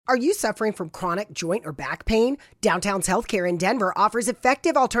Are you suffering from chronic joint or back pain? Downtown's Healthcare in Denver offers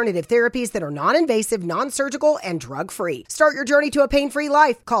effective alternative therapies that are non-invasive, non-surgical, and drug-free. Start your journey to a pain-free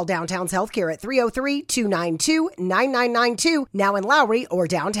life. Call Downtown's Healthcare at 303-292-9992, now in Lowry or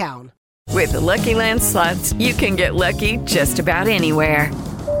downtown. With the Lucky Land Slots, you can get lucky just about anywhere.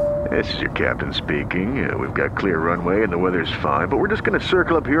 This is your captain speaking. We've got clear runway and the weather's fine, but we're just going to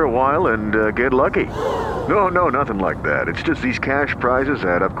circle up here a while and get lucky. No, nothing like that. It's just these cash prizes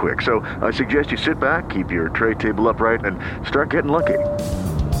add up quick. So I suggest you sit back, keep your tray table upright, and start getting lucky.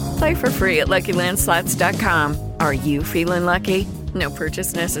 Play for free at LuckyLandSlots.com. Are you feeling lucky? No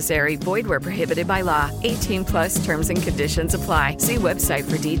purchase necessary. Void where prohibited by law. 18+ terms and conditions apply. See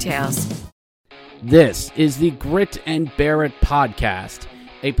website for details. This is the Grit and Bear It podcast,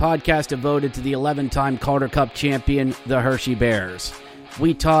 a podcast devoted to the 11-time Calder Cup champion, the Hershey Bears.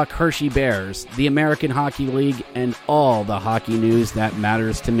 We talk Hershey Bears, the American Hockey League, and all the hockey news that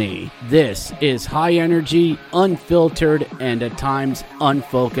matters to me. This is high energy, unfiltered, and at times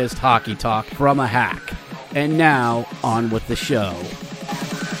unfocused hockey talk from a hack. And now, on with the show.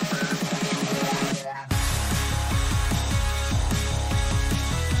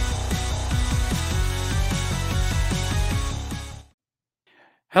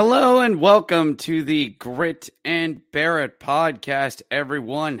 Hello and welcome to the Grit and Bear It podcast,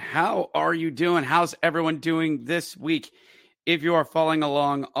 everyone. How are you doing? How's everyone doing this week? If you are following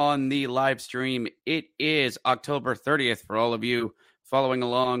along on the live stream, it is October 30th for all of you following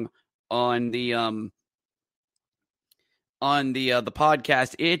along on the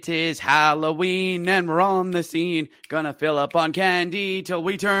podcast. It is Halloween and we're on the scene. Gonna fill up on candy till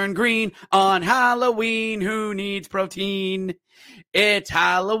we turn green. On Halloween, who needs protein? It's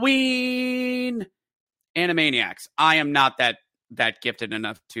Halloween. Animaniacs. I am not that gifted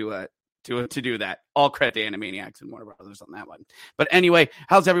enough to do that. All credit to Animaniacs and Warner Brothers on that one. But anyway,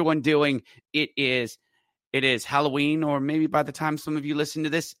 how's everyone doing? It is Halloween, or maybe by the time some of you listen to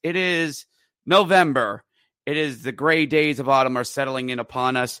this, it is November. It is the gray days of autumn are settling in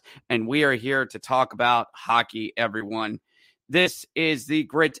upon us, and we are here to talk about hockey, everyone. This is the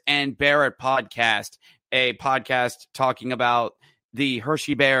Grit and Bear It podcast, a podcast talking about the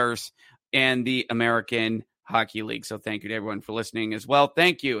Hershey Bears and the American Hockey League. So thank you to everyone for listening as well.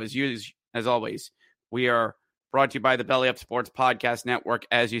 Thank you, as always. We are brought to you by the Belly Up Sports Podcast Network,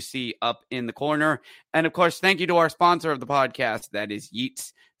 as you see up in the corner. And, of course, thank you to our sponsor of the podcast, that is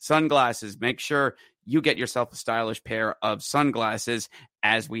Yeats Sunglasses. Make sure you get yourself a stylish pair of sunglasses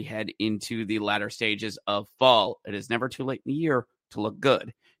as we head into the latter stages of fall. It is never too late in the year to look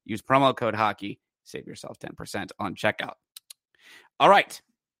good. Use promo code hockey. Save yourself 10% on checkout. All right,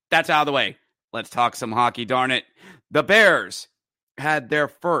 that's out of the way. Let's talk some hockey, darn it. The Bears had their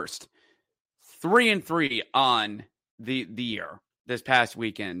first 3-3 on the year this past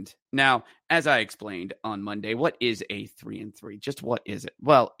weekend. Now, as I explained on Monday, what is a 3-3? Just what is it?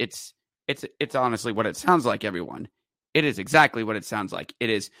 Well, it's honestly what it sounds like, everyone. It is exactly what it sounds like. It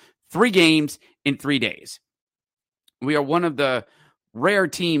is 3 games in 3 days. We are one of the rare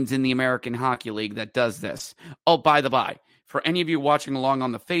teams in the American Hockey League that does this. Oh, by the by, for any of you watching along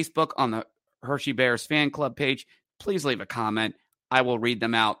on the Facebook, on the Hershey Bears fan club page, please leave a comment. I will read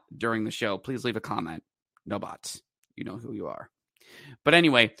them out during the show. Please leave a comment. No bots. You know who you are. But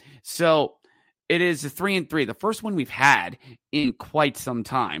anyway, so it is a 3-3, the first one we've had in quite some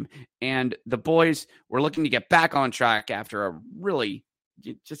time. And the boys were looking to get back on track after a really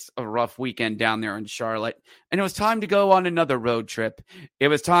just a rough weekend down there in Charlotte. And it was time to go on another road trip. It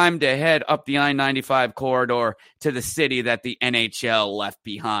was time to head up the I-95 corridor to the city that the NHL left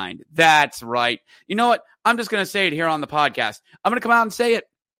behind. That's right. You know what? I'm just going to say it here on the podcast. I'm going to come out and say it.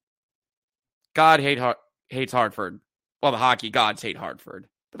 God hates Hartford. Well, the hockey gods hate Hartford.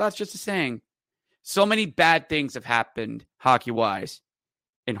 But that's just a saying. So many bad things have happened hockey-wise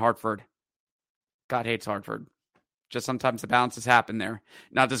in Hartford. God hates Hartford. Just sometimes the balances happen there.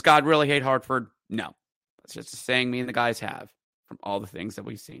 Now, does God really hate Hartford? No. That's just a saying me and the guys have from all the things that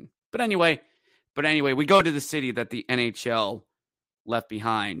we've seen. But anyway, we go to the city that the NHL left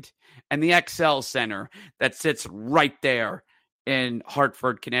behind. And the XL Center that sits right there in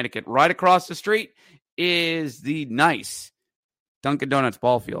Hartford, Connecticut, right across the street, is the nice Dunkin' Donuts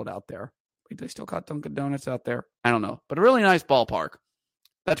ball field out there. Wait, they still got Dunkin' Donuts out there? I don't know. But a really nice ballpark.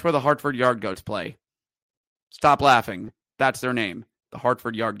 That's where the Hartford Yard Goats play. Stop laughing. That's their name. The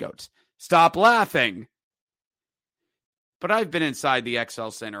Hartford Yard Goats. Stop laughing. But I've been inside the XL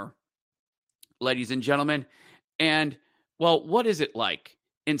Center, ladies and gentlemen. And, well, what is it like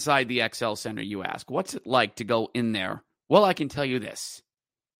inside the XL Center, you ask? What's it like to go in there? Well, I can tell you this.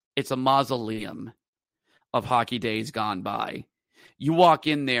 It's a mausoleum of hockey days gone by. You walk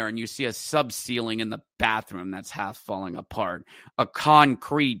in there and you see a sub-ceiling in the bathroom that's half falling apart, a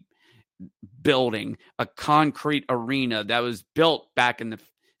concrete building, a concrete arena that was built back in the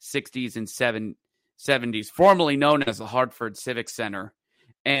 60s and 70s, formerly known as the Hartford Civic Center.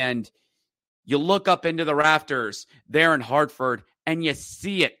 And you look up into the rafters there in Hartford and you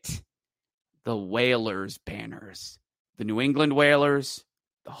see it. The Whalers banners, the New England Whalers,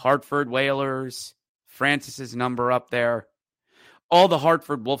 the Hartford Whalers, Francis's number up there. All the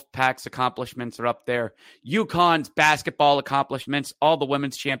Hartford Wolfpack's accomplishments are up there. UConn's basketball accomplishments, all the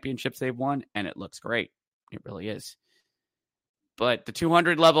women's championships they've won, and it looks great. It really is. But the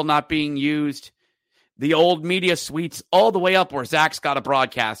 200 level not being used, the old media suites all the way up where Zach's got a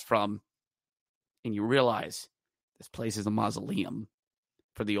broadcast from, and you realize this place is a mausoleum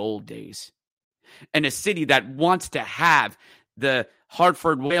for the old days. And a city that wants to have the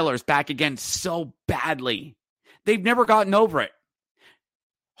Hartford Whalers back again so badly. They've never gotten over it.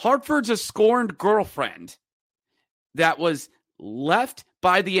 Hartford's a scorned girlfriend that was left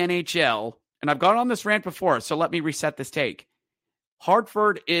by the NHL. And I've gone on this rant before, so let me reset this take.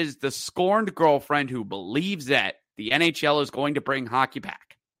 Hartford is the scorned girlfriend who believes that the NHL is going to bring hockey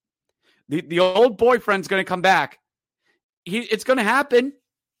back. The old boyfriend's going to come back. It's going to happen.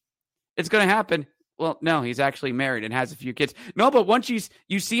 It's going to happen. Well, no, he's actually married and has a few kids. No, but once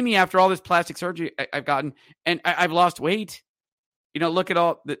you see me after all this plastic surgery I've gotten, and I've lost weight. Look at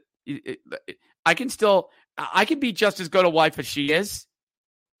all the. I can be just as good a wife as she is.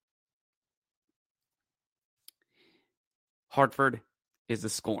 Hartford is the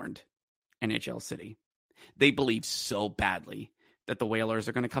scorned NHL city. They believe so badly that the Whalers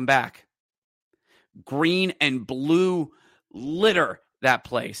are going to come back. Green and blue litter that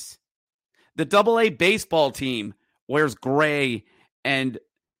place. The AA baseball team wears gray and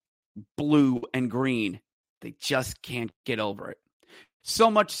blue and green. They just can't get over it.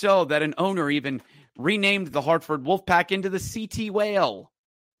 So much so that an owner even renamed the Hartford Wolfpack into the CT Whale.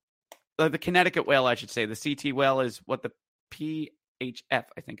 The Connecticut Whale, I should say. The CT Whale is what the PHF,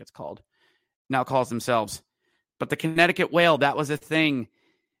 I think it's called, now calls themselves. But the Connecticut Whale, that was a thing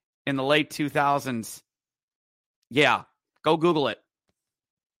in the late 2000s. Yeah, go Google it.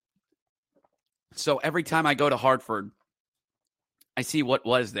 So every time I go to Hartford, I see what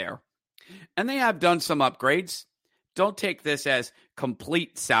was there. And they have done some upgrades. Don't take this as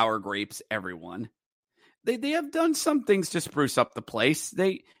complete sour grapes, everyone. They have done some things to spruce up the place.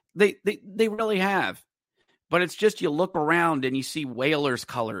 They really have. But it's just you look around and you see Whalers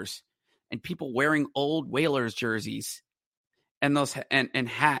colors and people wearing old Whalers jerseys and those and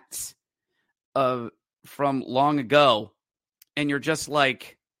hats from long ago. And you're just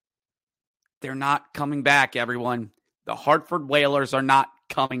like, they're not coming back, everyone. The Hartford Whalers are not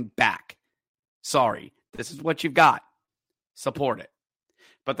coming back. Sorry. This is what you've got. Support it.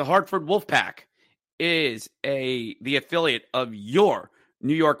 But the Hartford Wolfpack is the affiliate of your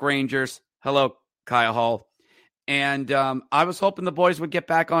New York Rangers. Hello, Kyle Hall. And I was hoping the boys would get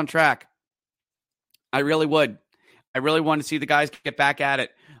back on track. I really would. I really want to see the guys get back at it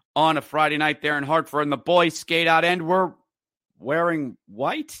on a Friday night there in Hartford. And the boys skate out and we're wearing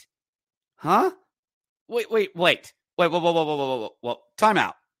white? Huh? Wait. Whoa. Time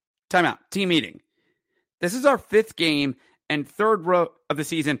out. Team meeting. This is our fifth game and third road of the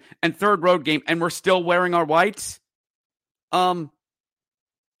season and third road game, and we're still wearing our whites. Why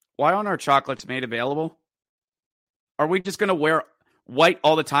aren't our chocolates made available? Are we just going to wear white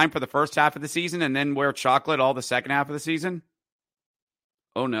all the time for the first half of the season and then wear chocolate all the second half of the season?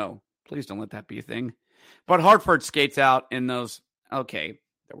 Oh no, please don't let that be a thing. But Hartford skates out in those. Okay,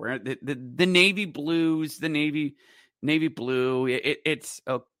 they're wearing the navy blues, the navy blue. It's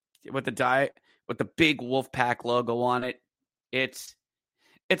with the big Wolfpack logo on it. It's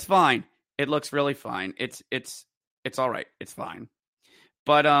fine. It looks really fine. It's all right. It's fine.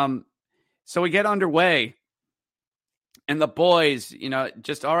 But so we get underway, and the boys,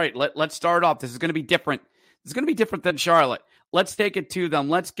 just all right. Let's start off. This is going to be different. This is going to be different than Charlotte. Let's take it to them.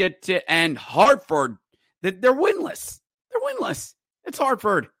 Let's get to and Hartford. They're winless. They're winless. It's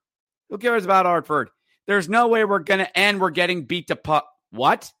Hartford. Who cares about Hartford? There's no way we're going to end. We're getting beat to puck.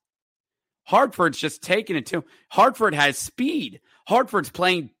 What? Hartford's just taking it to. Hartford has speed. Hartford's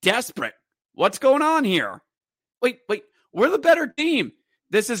playing desperate. What's going on here? Wait. We're the better team.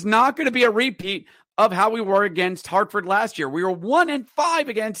 This is not going to be a repeat of how we were against Hartford last year. We were 1-5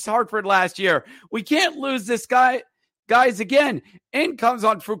 against Hartford last year. We can't lose this guys again. In comes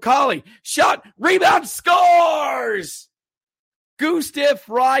on Fucali. Shot, rebound, scores! Gustav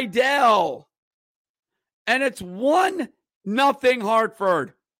Rydell. And it's 1-0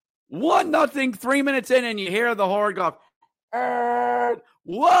 Hartford. 1-0, 3 minutes in, and you hear the horn go, And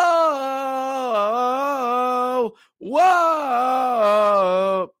whoa!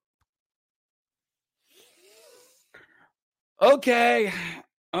 Whoa! Okay.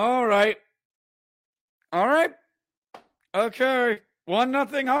 All right. Okay.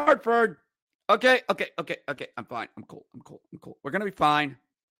 1-0 Hartford. Okay. I'm fine. I'm cool. We're gonna be fine.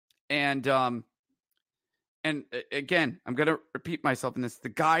 And again, I'm gonna repeat myself in this. The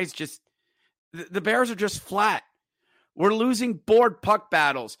guys the Bears are just flat. We're losing board puck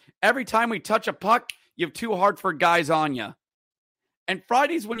battles. Every time we touch a puck, you have 2 Hartford guys on you. And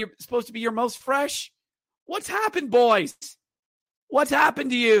Fridays when you're supposed to be your most fresh, what's happened, boys? What's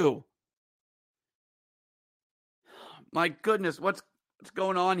happened to you? My goodness, what's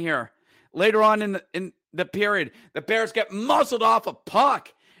going on here? Later on in the period, the Bears get muscled off a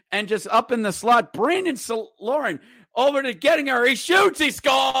puck and just up in the slot. Brandon Lauren over to Gettinger. He shoots, he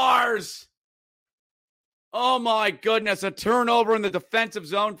scores. Oh my goodness, a turnover in the defensive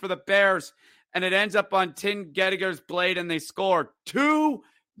zone for the Bears, and it ends up on Tim Gettinger's blade, and they score 2-0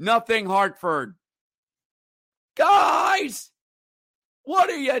 Hartford. Guys, what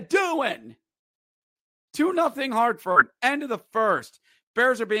are you doing? 2-0 Hartford, end of the first.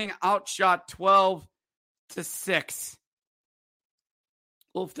 Bears are being outshot 12-6.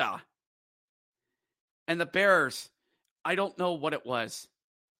 Oofda. And the Bears, I don't know what it was.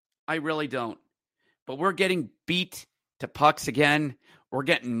 I really don't. But we're getting beat to pucks again. We're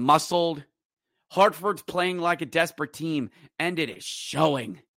getting muscled. Hartford's playing like a desperate team, and it is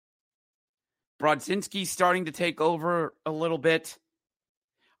showing. Brodzinski's starting to take over a little bit.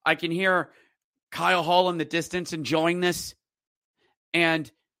 I can hear Kyle Hall in the distance enjoying this.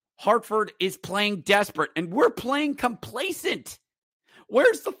 And Hartford is playing desperate, and we're playing complacent.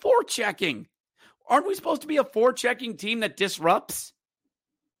 Where's the forechecking? Aren't we supposed to be a forechecking team that disrupts?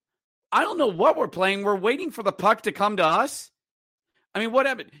 I don't know what we're playing. We're waiting for the puck to come to us. I mean, what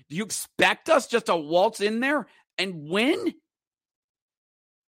happened? Do you expect us just to waltz in there and win?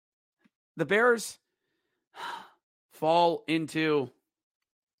 The Bears fall into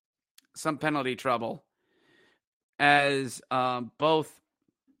some penalty trouble as both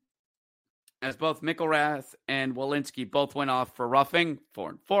Mickelrath and Walensky both went off for roughing.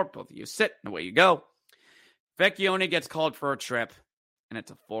 4-4. Both of you sit, and away you go. Vecchione gets called for a trip, and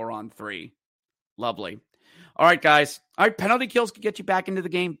it's a 4-on-3. Lovely. All right, guys. All right, penalty kills can get you back into the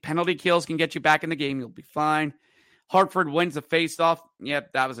game. Penalty kills can get you back in the game. You'll be fine. Hartford wins the faceoff.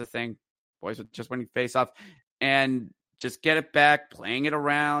 Yep, that was a thing. Boys with just winning faceoff. And just get it back, playing it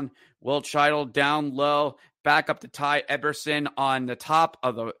around. Will Scheidel down low, back up to Ty Eberson on the top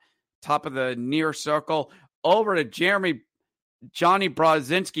of the near circle. Over to Johnny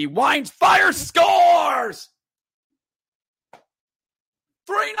Brodzinski. Winds, fires, scores!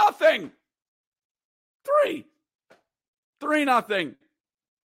 3-0. 3-0.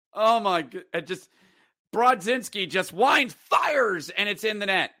 Oh my god. Brodzinski just winds, fires, and it's in the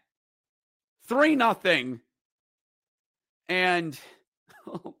net. 3-0. And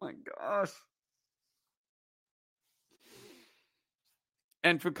oh my gosh.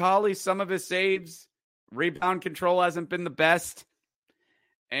 And Fucali, some of his saves, rebound control hasn't been the best.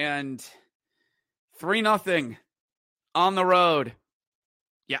 And 3-0 on the road.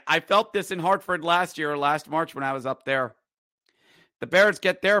 Yeah, I felt this in Hartford last March when I was up there. The Bears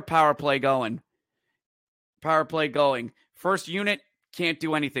get their power play going. First unit can't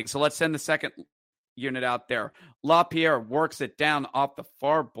do anything. So let's send the second unit out there. LaPierre works it down off the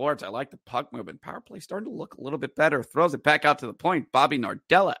far boards. I like the puck movement. Power play starting to look a little bit better. Throws it back out to the point. Bobby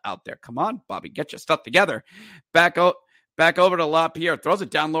Nardella out there. Come on, Bobby, get your stuff together. Back over to LaPierre. Throws it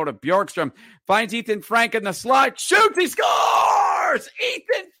down low to Bjorkstrom. Finds Ethan Frank in the slot. Shoots. He scores!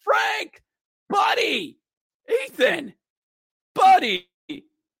 Ethan Frank! Buddy! Ethan! Buddy!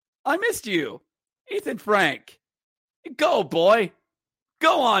 I missed you. Ethan Frank. Go, boy.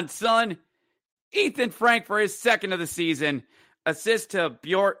 Go on, son. Ethan Frank for his second of the season. Assist to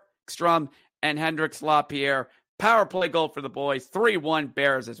Bjorkstrom and Hendricks LaPierre. Power play goal for the boys. 3-1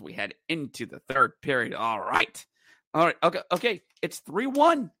 Bears as we head into the third period. All right. Okay. It's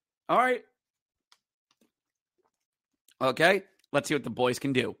 3-1. All right. Okay. Let's see what the boys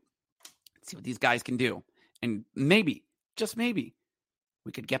can do. Let's see what these guys can do. And maybe, just maybe,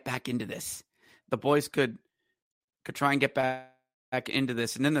 we could get back into this. The boys could try and get back into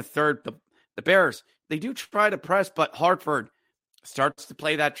this. And then the third, the Bears, they do try to press, but Hartford starts to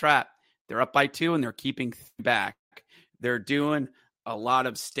play that trap. They're up by 2 and they're keeping back. They're doing a lot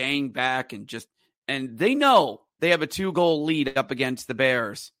of staying back and they know they have a 2-goal lead up against the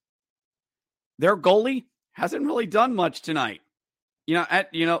Bears. Their goalie hasn't really done much tonight.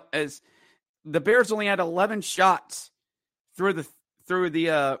 As the Bears only had 11 shots through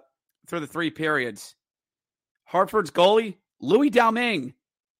the 3 periods. Hartford's goalie, Louis Daoming.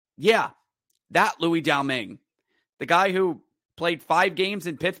 Yeah, that Louis Daoming. The guy who played 5 games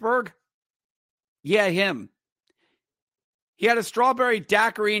in Pittsburgh. Yeah, him. He had a strawberry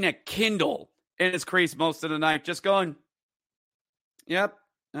daiquiri and a Kindle in his crease most of the night, just going, yep,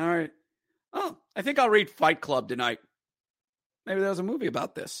 all right. Oh, I think I'll read Fight Club tonight. Maybe there's a movie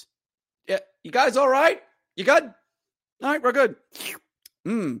about this. Yeah, you guys all right? You good? All right, we're good.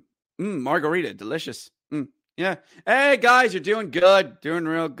 Margarita, delicious. Yeah. Hey, guys, you're doing good. Doing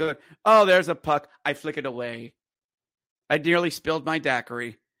real good. Oh, there's a puck. I flick it away. I nearly spilled my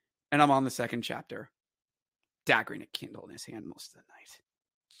daiquiri, and I'm on the second chapter. Daiquiri and a Kindle in his hand most of the night.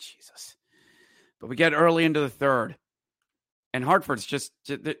 Jesus. But we get early into the third, and Hartford's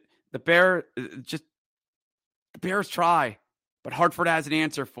the Bears try, but Hartford has an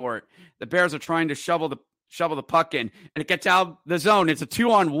answer for it. The Bears are trying to shovel the puck in, and it gets out the zone. It's a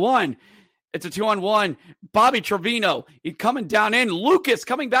 2-on-1. It's a 2-on-1. Bobby Trevino, he's coming down in. Lucas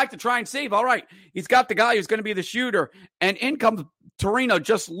coming back to try and save. All right, he's got the guy who's going to be the shooter, and in comes Torino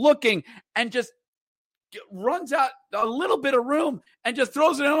just looking and just runs out a little bit of room and just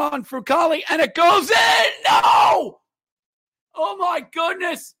throws it on Fucale, and it goes in. No! Oh, my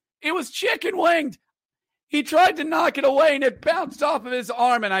goodness. It was chicken winged. He tried to knock it away, and it bounced off of his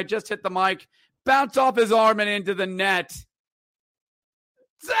arm, and I just hit the mic. Bounced off his arm and into the net.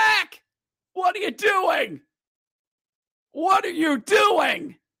 Zach, what are you doing? What are you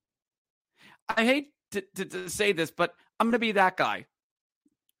doing? I hate to say this, but I'm going to be that guy.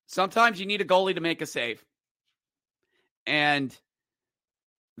 Sometimes you need a goalie to make a save. And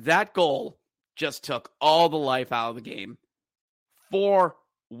that goal just took all the life out of the game.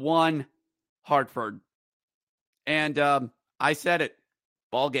 4-1 Hartford. And I said it.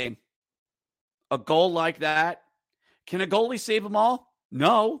 Ball game. A goal like that. Can a goalie save them all?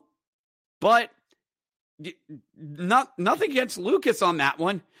 No. But nothing against Lucas on that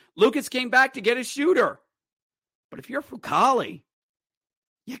one. Lucas came back to get a shooter. But if you're Fucale,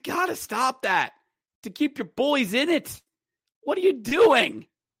 you got to stop that to keep your boys in it. What are you doing?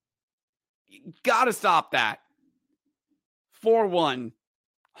 You got to stop that. 4-1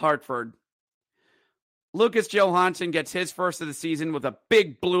 Hartford. Lucas Johansson gets his first of the season with a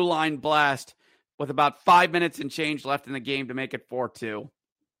big blue line blast with about 5 minutes and change left in the game to make it 4-2.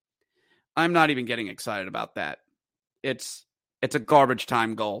 I'm not even getting excited about that. It's a garbage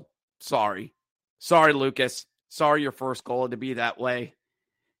time goal. Sorry, Lucas. Sorry your first goal had to be that way.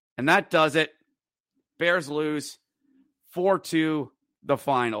 And that does it. Bears lose 4-2 the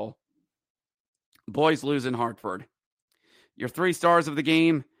final. Boys lose in Hartford. Your 3 stars of the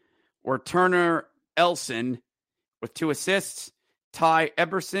game were Turner Elson with 2 assists, Ty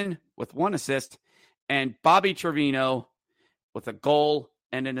Eberson with 1 assist, and Bobby Trevino with a goal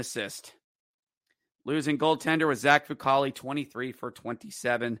and an assist. Losing goaltender was Zach Fucale, 23 for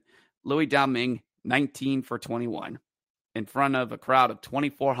 27. Louis Daoming, 19 for 21. In front of a crowd of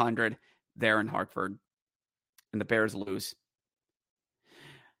 2,400 there in Hartford. And the Bears lose.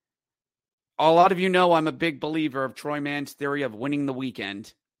 A lot of you know I'm a big believer of Troy Mann's theory of winning the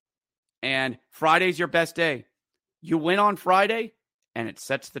weekend. And Friday's your best day. You win on Friday, and it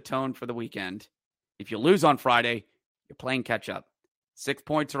sets the tone for the weekend. If you lose on Friday, you're playing catch-up. 6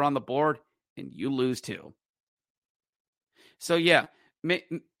 points are on the board, and you lose 2. So, yeah.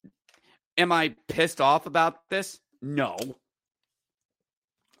 Am I pissed off about this? No.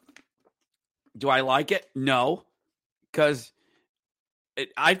 Do I like it? No. Because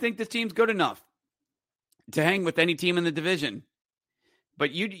I think this team's good enough to hang with any team in the division.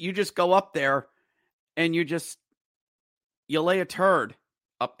 But you just go up there and you lay a turd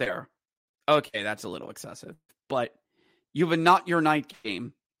up there. Okay, that's a little excessive. But you have a not your night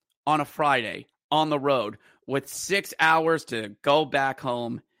game on a Friday on the road with 6 hours to go back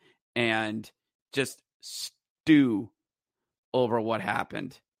home and just stew over what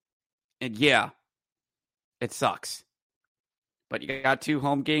happened. And yeah, it sucks. But you got 2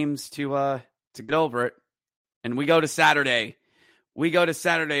 home games to get over it. And we go to Saturday.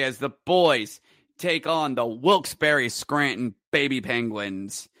 As the boys take on the Wilkes-Barre Scranton Baby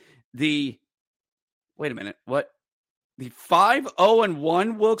Penguins. Wait a minute, what? The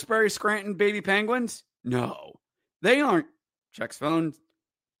 5-0-1 Wilkes-Barre Scranton Baby Penguins? No, they aren't. Checks phone.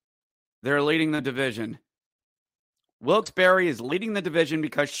 They're leading the division. Wilkes-Barre is leading the division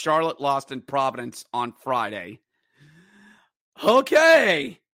because Charlotte lost in Providence on Friday.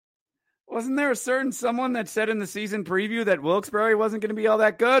 Okay. Wasn't there a certain someone that said in the season preview that Wilkes-Barre wasn't going to be all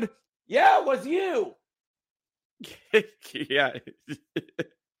that good? Yeah, it was you. Yeah.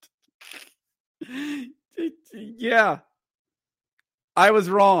 Yeah. I was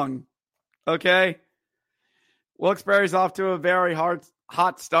wrong. Okay. Wilkes-Barre's off to a very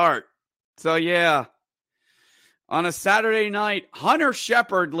hot start. So, yeah. On a Saturday night, Hunter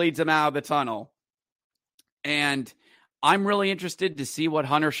Shepard leads them out of the tunnel. And I'm really interested to see what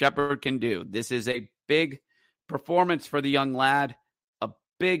Hunter Shepard can do. This is a big performance for the young lad, a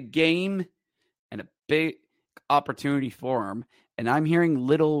big game, and a big opportunity for him. And I'm hearing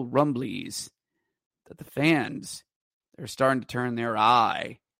little rumblies that the fans, they're starting to turn their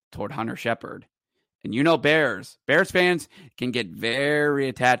eye toward Hunter Shepard. And you know Bears fans can get very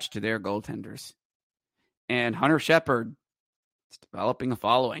attached to their goaltenders. And Hunter Shepard is developing a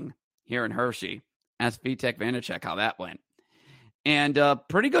following here in Hershey. Ask Vitek Vanacek how that went. And a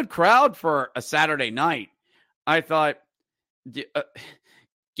pretty good crowd for a Saturday night. I thought,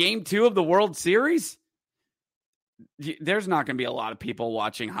 game 2 of the World Series? There's not going to be a lot of people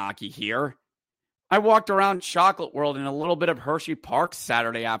watching hockey here. I walked around Chocolate World in a little bit of Hershey Park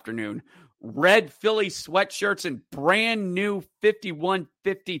Saturday afternoon. Red Philly sweatshirts and brand new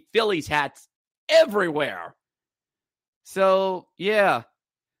 5150 Phillies hats everywhere. So, yeah,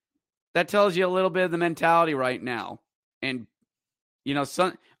 that tells you a little bit of the mentality right now. And, you know,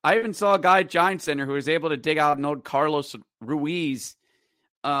 I even saw a guy at Giant Center who was able to dig out an old Carlos Ruiz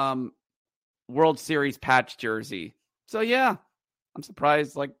World Series patch jersey. So, yeah, I'm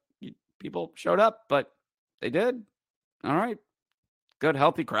surprised, people showed up, but they did. All right. Good,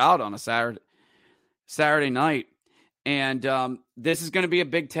 healthy crowd on a Saturday night. And this is going to be a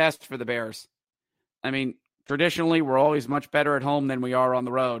big test for the Bears. I mean, traditionally, we're always much better at home than we are on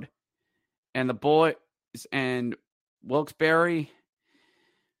the road. And the boys and Wilkes-Barre,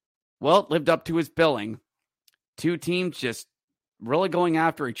 well, lived up to his billing. Two teams just really going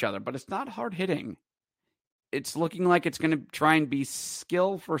after each other, but it's not hard hitting. It's looking like it's going to try and be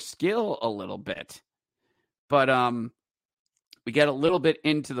skill for skill a little bit. But we get a little bit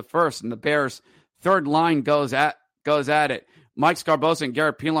into the first, and the Bears' third line goes at it. Mike Scarbosa and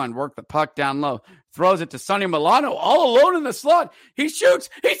Garrett Pilon work the puck down low. Throws it to Sonny Milano, all alone in the slot. He shoots.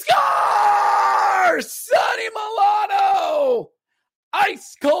 He scores! Sonny Milano!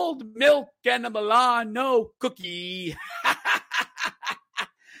 Ice cold milk and a Milano cookie.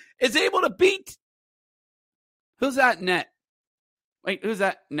 Is able to beat. Who's that net? Wait, who's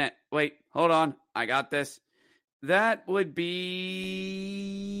that net? Wait, hold on. I got this. That would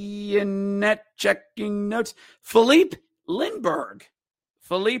be in net checking notes. Philippe Lindbergh.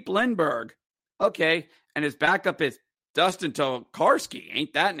 Okay. And his backup is Dustin Tokarski.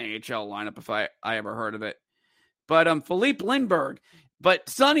 Ain't that an AHL lineup if I ever heard of it. But Philippe Lindbergh. But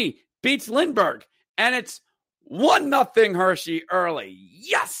Sonny beats Lindbergh. And it's 1-0 Hershey early.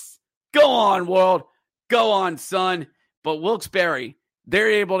 Yes! Go on, world. Go on, son. But Wilkes-Barre,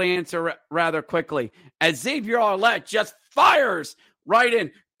 they're able to answer rather quickly as Xavier Arlette just fires right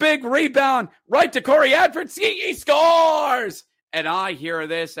in. Big rebound right to Corey Adford. He scores! And I hear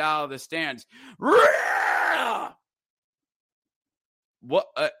this out of the stands. What?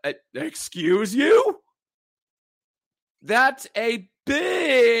 Excuse you? That's a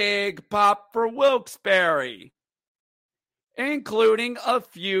big pop for Wilkes-Barre, including a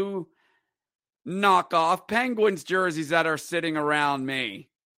few knockoff Penguins jerseys that are sitting around me.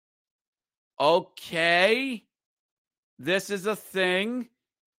 Okay, this is a thing.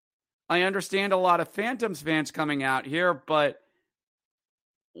 I understand a lot of Phantoms fans coming out here, but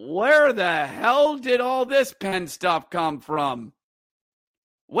where the hell did all this Penn stuff come from?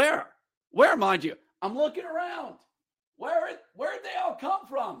 Where, mind you? I'm looking around. Where'd they all come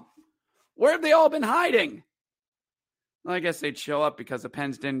from? Where have they all been hiding? Well, I guess they'd show up because the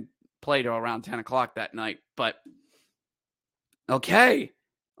Pens didn't play till around 10 o'clock that night. But, okay.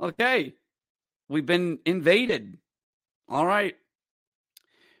 We've been invaded. All right.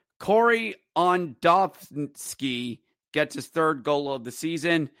 Corey Ondofsky gets his third goal of the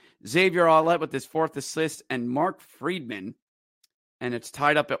season. Xavier Arlette with his fourth assist, and Mark Friedman. And it's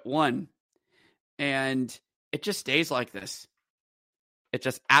tied up at 1. And it just stays like this. It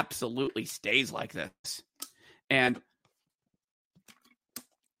just absolutely stays like this. And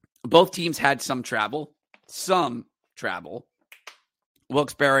both teams had some travel.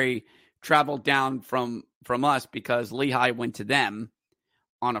 Wilkes-Barre traveled down from us because Lehigh went to them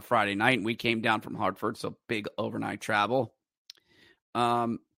on a Friday night, and we came down from Hartford, so big overnight travel.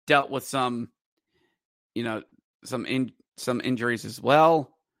 Dealt with some injuries as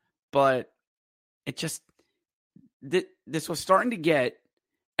well, but it just this was starting to get,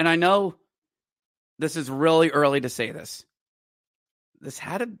 and I know this is really early to say this. This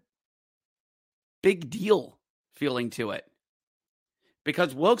had a big deal feeling to it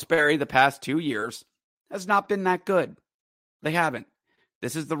because Wilkes-Barre the past 2 years has not been that good. They haven't.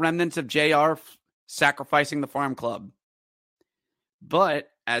 This is the remnants of JR sacrificing the farm club. But,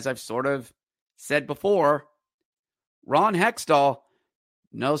 as I've sort of said before, Ron Hextall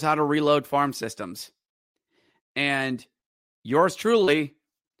knows how to reload farm systems. And yours truly,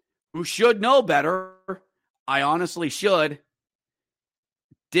 who should know better, I honestly should,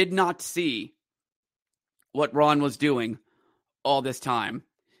 did not see what Ron was doing all this time.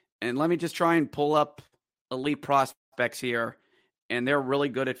 And let me just try and pull up elite prospects here. And they're really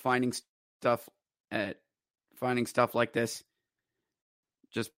good at finding stuff like this.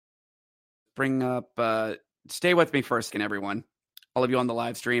 Just bring up, stay with me for a second, everyone. All of you on the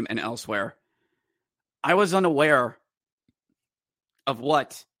live stream and elsewhere. I was unaware of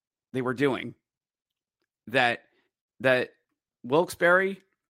what they were doing. That Wilkes-Barre,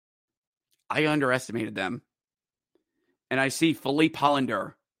 I underestimated them. And I see Philippe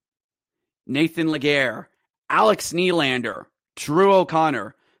Hollander, Nathan Laguerre, Alex Nylander, Drew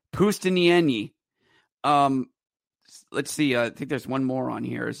O'Connor, Pustinieni. Let's see. I think there's one more on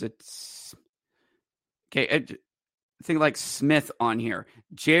here. Is it? Okay, I think like Smith on here.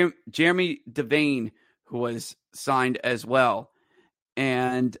 Jeremy Devane, who was signed as well.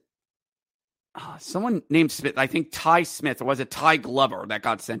 And someone named Smith, I think Ty Smith, or was it Ty Glover that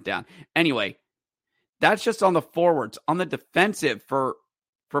got sent down? Anyway, that's just on the forwards. On the defensive for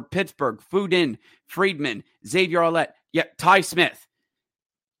Pittsburgh, Foudin, Friedman, Xavier Ouellet, yeah, Ty Smith,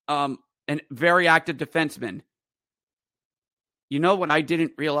 and very active defenseman. You know what I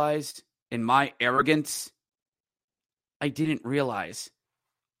didn't realize in my arrogance? I didn't realize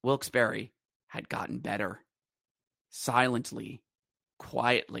Wilkes-Barre had gotten better. Silently,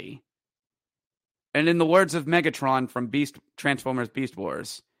 quietly. And in the words of Megatron from Transformers Beast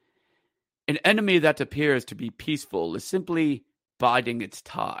Wars, an enemy that appears to be peaceful is simply biding its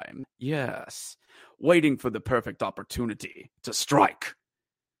time. Yes, waiting for the perfect opportunity to strike.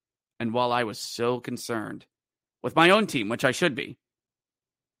 And while I was so concerned with my own team, which I should be,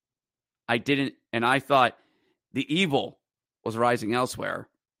 I didn't, and I thought the evil was rising elsewhere.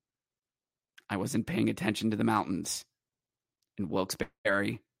 I wasn't paying attention to the mountains, and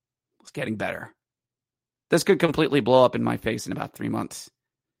Wilkes-Barre was getting better. This could completely blow up in my face in about 3 months.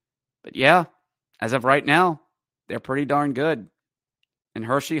 But yeah, as of right now, they're pretty darn good. And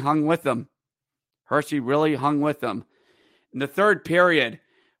Hershey hung with them. Hershey really hung with them. In the third period,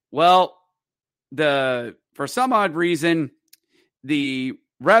 well, for some odd reason, the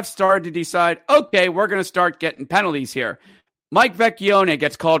refs started to decide, okay, we're going to start getting penalties here. Mike Vecchione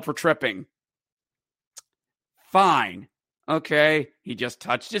gets called for tripping. Fine. Okay, he just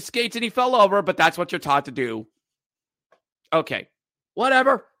touched his skates and he fell over, but that's what you're taught to do. Okay,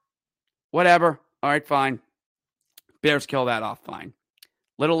 whatever. All right, fine. Bears kill that off, fine.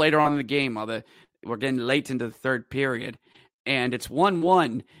 A little later on in the game, we're getting late into the third period, and it's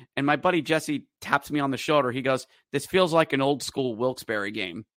 1-1, and my buddy Jesse taps me on the shoulder. He goes, this feels like an old school Wilkes-Barre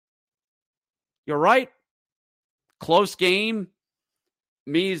game. You're right. Close game.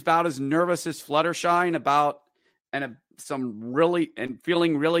 Me is about as nervous as Fluttershy and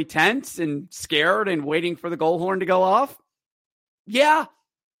feeling really tense and scared and waiting for the goal horn to go off. Yeah,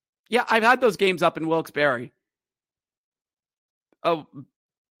 I've had those games up in Wilkes-Barre. A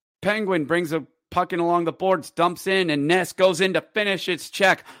Penguin brings a puck in along the boards, dumps in, and Ness goes in to finish its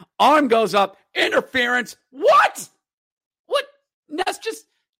check. Arm goes up, interference. What? Ness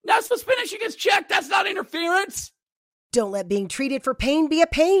was finishing his check. That's not interference. Don't let being treated for pain be a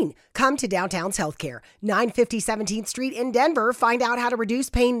pain. Come to Downtown's Healthcare, 950 17th Street in Denver. Find out how to reduce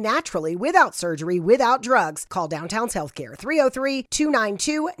pain naturally, without surgery, without drugs. Call Downtown's Healthcare,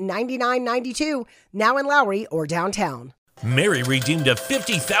 303-292-9992. Now in Lowry or downtown. Mary redeemed a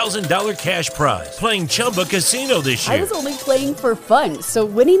 $50,000 cash prize playing Chumba Casino this year. I was only playing for fun, so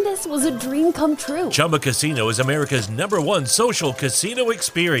winning this was a dream come true. Chumba Casino is America's #1 social casino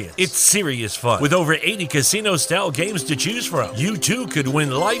experience. It's serious fun. With over 80 casino-style games to choose from, you too could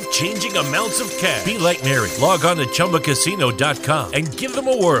win life-changing amounts of cash. Be like Mary. Log on to ChumbaCasino.com and give them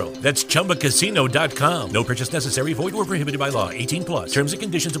a whirl. That's ChumbaCasino.com. No purchase necessary. Void where prohibited by law. 18 plus. Terms and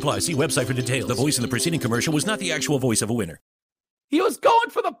conditions apply. See website for details. The voice in the preceding commercial was not the actual voice of a winner. He was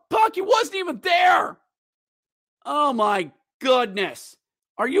going for the puck. He wasn't even there. Oh, my goodness.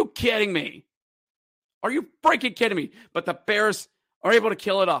 Are you kidding me? Are you freaking kidding me? But the Bears are able to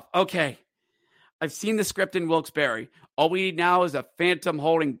kill it off. Okay. I've seen the script in Wilkes-Barre. All we need now is a phantom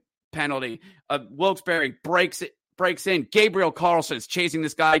holding penalty. Wilkes-Barre breaks in. Gabriel Carlson is chasing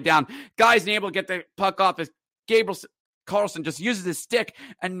this guy down. Guy's able to get the puck off as Carlson just uses his stick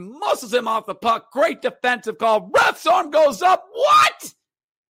and muscles him off the puck. Great defensive call. Ref's arm goes up. What?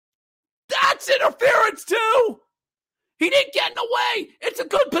 That's interference too. He didn't get in the way. It's a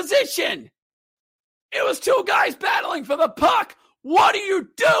good position. It was two guys battling for the puck. What are you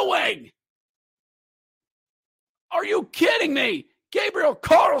doing? Are you kidding me? Gabriel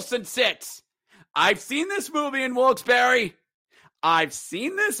Carlson sits. I've seen this movie in Wilkes-Barre. I've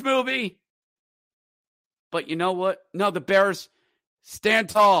seen this movie. But you know what? No, the Bears stand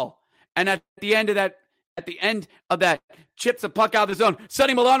tall. And at the end of that, chips the puck out of the zone.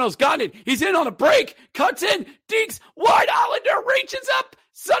 Sonny Milano's got it. He's in on a break. Cuts in. Deeks. Wide Hollander reaches up.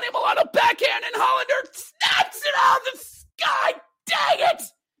 Sonny Milano backhand, and Hollander snaps it out of the sky. Dang it.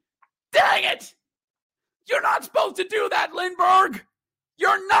 Dang it. You're not supposed to do that, Lindbergh.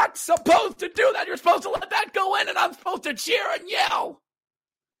 You're not supposed to do that. You're supposed to let that go in, and I'm supposed to cheer and yell.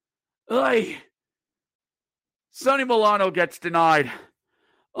 Oy. Sonny Milano gets denied.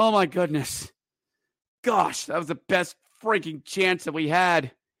 Oh, my goodness. Gosh, that was the best freaking chance that we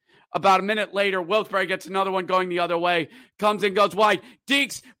had. About a minute later, Wilkes-Barre gets another one going the other way. Comes in, goes wide.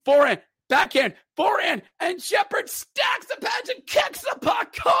 Deeks, forehand, backhand, forehand, and Shepard stacks the pads and kicks the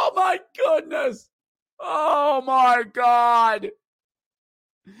puck. Oh, my goodness. Oh, my God.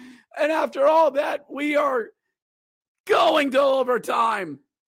 And after all that, we are going to overtime.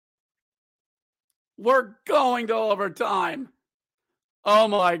 We're going to overtime. Oh,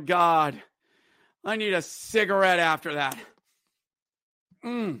 my God. I need a cigarette after that.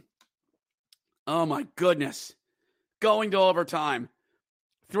 Oh, my goodness. Going to overtime.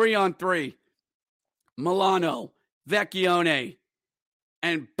 3-on-3. Milano, Vecchione,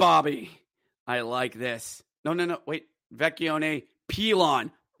 and Bobby. I like this. No. Wait. Vecchione,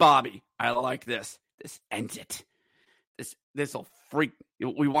 Pilon, Bobby. I like this. This ends it. This will freak.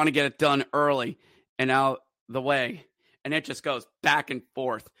 We want to get it done early and out the way. And it just goes back and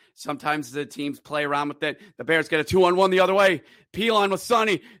forth. Sometimes the teams play around with it. The Bears get a 2-on-1 the other way. Pilon with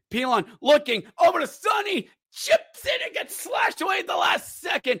Sonny. Pilon looking over to Sonny. Chips in and gets slashed away at the last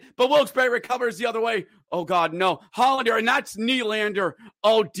second. But Wilkes-Barre recovers the other way. Oh, God, no. Hollander, and that's Nylander.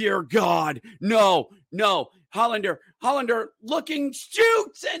 Oh, dear God. No. Hollander looking,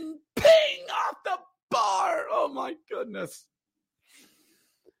 shoots, and ping off the bar. Oh, my goodness.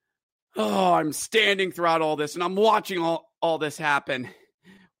 Oh, I'm standing throughout all this, and I'm watching all this happen.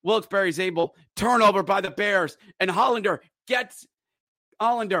 Wilkes-Barre's turnover by the Bears, and Hollander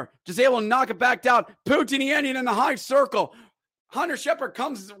just able to knock it back down. Putininian in the high circle. Hunter Shepard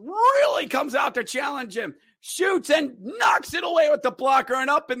comes out to challenge him. Shoots and knocks it away with the blocker, and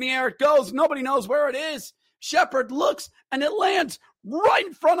up in the air it goes. Nobody knows where it is. Shepard looks, and it lands right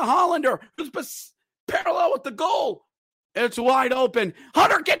in front of Hollander, who's parallel with the goal. It's wide open.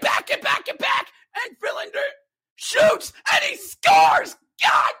 Hunter, get back. And Philander shoots, and he scores.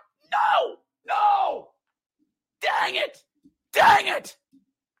 God, no. Dang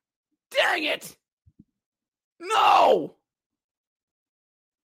it. No.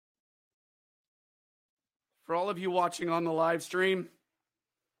 For all of you watching on the live stream,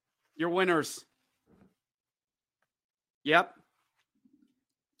 you're winners. Yep.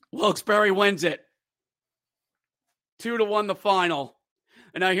 Wilkes-Barre wins it. 2-1 the final.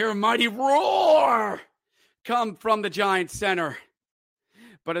 And I hear a mighty roar come from the Giants center.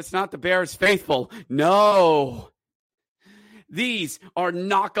 But it's not the Bears faithful. No. These are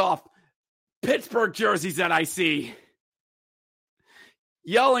knockoff Pittsburgh jerseys that I see.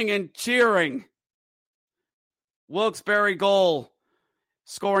 Yelling and cheering. Wilkes-Barre goal.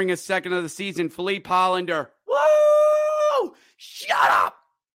 Scoring his second of the season. Philippe Hollander. Woo! Shut up!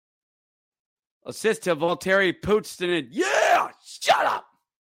 Assist to Valtteri Puustinen. Yeah! Shut up!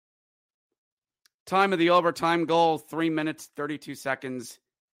 Time of the overtime goal, 3 minutes, 32 seconds.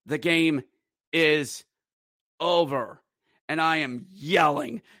 The game is over. And I am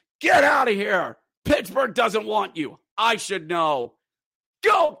yelling, get out of here! Pittsburgh doesn't want you. I should know.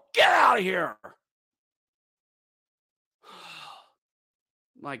 Go! Get out of here!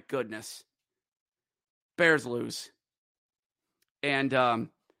 My goodness. Bears lose. And the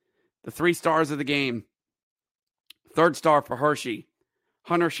 3 stars of the game. Third star for Hershey.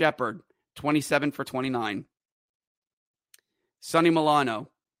 Hunter Shepard, 27 for 29. Sonny Milano,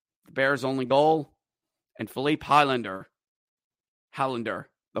 the Bears' only goal. And Philippe Hollander,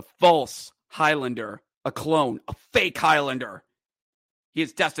 the false Highlander, a clone, a fake Highlander. He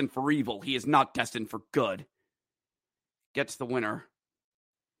is destined for evil. He is not destined for good. Gets the winner.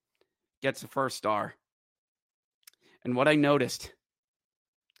 Gets the first star. And what I noticed,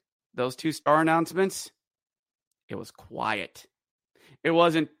 those 2 star announcements, it was quiet. It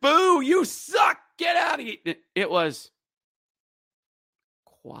wasn't, boo, you suck, get out of here. It was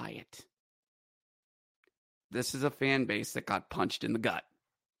quiet. This is a fan base that got punched in the gut.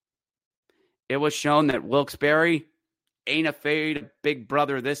 It was shown that Wilkes-Barre ain't afraid of Big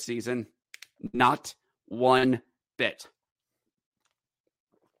Brother this season. Not one bit.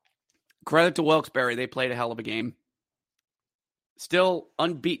 Credit to Wilkes-Barre. They played a hell of a game. Still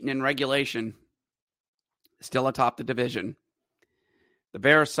unbeaten in regulation. Still atop the division. The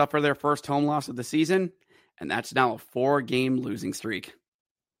Bears suffer their first home loss of the season, and that's now a 4-game losing streak.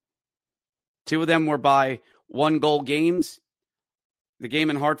 2 of them were by 1-goal games. The game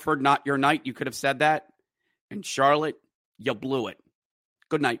in Hartford, not your night. You could have said that. And Charlotte, you blew it.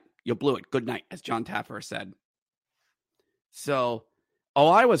 Good night. You blew it. Good night, as John Taffer said. So,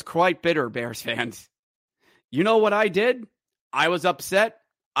 I was quite bitter, Bears fans. You know what I did? I was upset.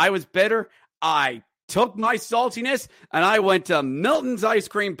 I was bitter. I took my saltiness and I went to Milton's Ice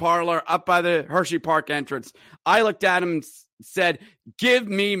Cream Parlor up by the Hershey Park entrance. I looked at him and said, "Give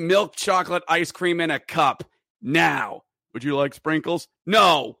me milk chocolate ice cream in a cup now. Would you like sprinkles?"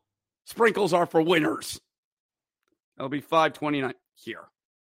 No. Sprinkles are for winners. That'll be $5.29 here.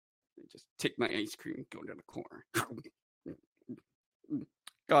 Just take my ice cream and go to the corner.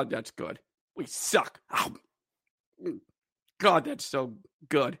 God, that's good. We suck. God, that's so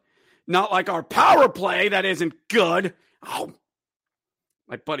good. Not like our power play that isn't good.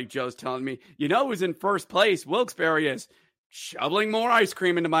 My buddy Joe's telling me, you know who's in first place? Wilkes-Barre is. Shoveling more ice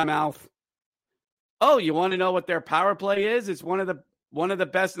cream into my mouth. Oh, you want to know what their power play is? It's one of the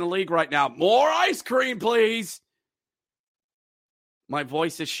best in the league right now. More ice cream, please. My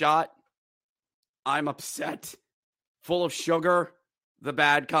voice is shot. I'm upset. Full of sugar, the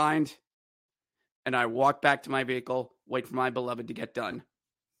bad kind. And I walk back to my vehicle, wait for my beloved to get done.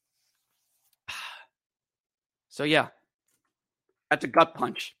 So yeah, that's a gut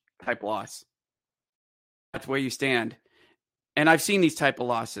punch type loss. That's where you stand. And I've seen these type of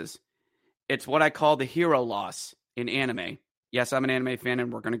losses. It's what I call the hero loss in anime. Yes, I'm an anime fan,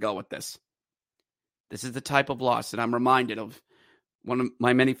 and we're going to go with this. This is the type of loss that I'm reminded of one of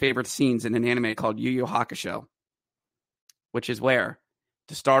my many favorite scenes in an anime called Yu Yu Hakusho, which is where,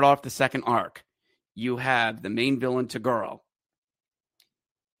 to start off the second arc, you have the main villain, Toguro,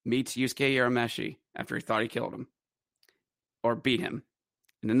 meets Yusuke Urameshi after he thought he killed him, or beat him.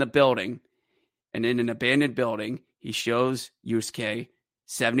 And in the building, and in an abandoned building, he shows Yusuke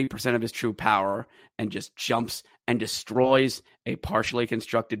 70% of his true power and just jumps and destroys a partially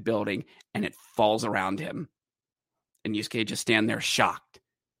constructed building, and it falls around him. And Yusuke just stand there shocked.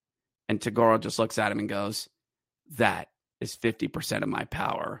 And Toguro just looks at him and goes, "That is 50% of my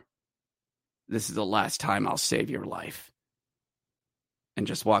power. This is the last time I'll save your life." And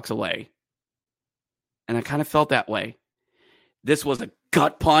just walks away. And I kind of felt that way. This was a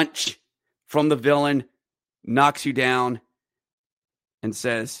gut punch from the villain, knocks you down, and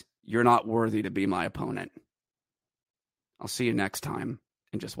says, "You're not worthy to be my opponent. I'll see you next time,"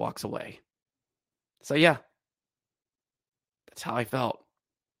 and just walks away. So yeah, that's how I felt.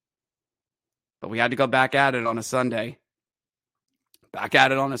 But we had to go back at it on a Sunday.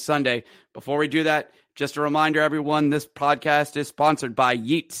 Before we do that, just a reminder, everyone, this podcast is sponsored by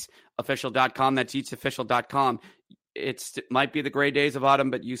YeatsOfficial.com. That's YeatsOfficial.com. It might be the gray days of autumn,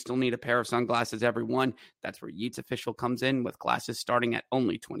 but you still need a pair of sunglasses, everyone. That's where Yeats Official comes in, with glasses starting at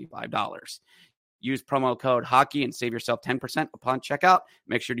only $25. Use promo code HOCKEY and save yourself 10% upon checkout.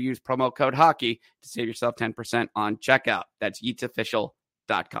 Make sure to use promo code HOCKEY to save yourself 10% on checkout. That's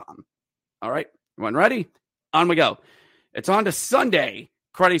YeatsOfficial.com. All right, everyone ready? On we go. It's on to Sunday,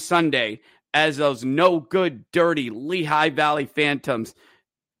 Cruddy Sunday, as those no good, dirty Lehigh Valley Phantoms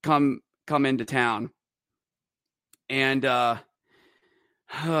come into town. And all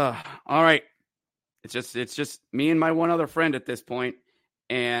right, it's just me and my one other friend at this point,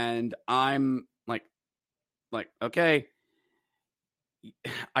 and I'm like, okay,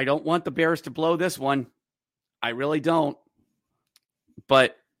 I don't want the Bears to blow this one. I really don't.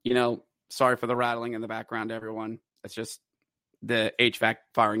 But, sorry for the rattling in the background, everyone. It's just the HVAC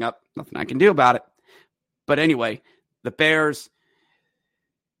firing up. Nothing I can do about it. But anyway, the Bears,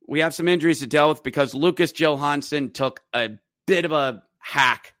 we have some injuries to deal with because Lucas Johansson took a bit of a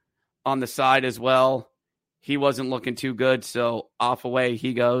hack on the side as well. He wasn't looking too good, so off away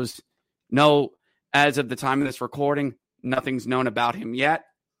he goes. No, as of the time of this recording, nothing's known about him yet.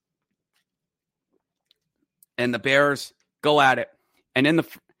 And the Bears go at it. And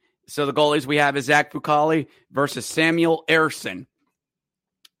so the goalies we have is Zach Fucale versus Samuel Ersson.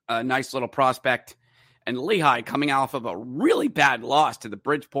 A nice little prospect. And Lehigh coming off of a really bad loss to the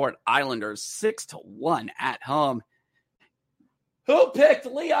Bridgeport Islanders, 6-1 at home. Who picked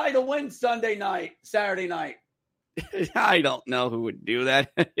Lehigh to win Saturday night? I don't know who would do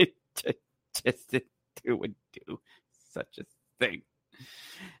that. Just who would do such a thing.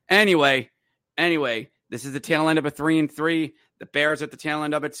 Anyway, This is the tail end of a 3-3. The Bears at the tail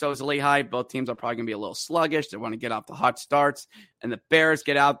end of it. So is Lehigh. Both teams are probably going to be a little sluggish. They want to get off the hot starts. And the Bears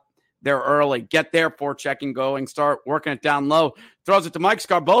get out there early. Get there, forechecking, going, start working it down low. Throws it to Mike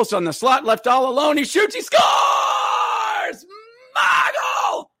Scarbosa on the slot, left all alone. He shoots. He scores!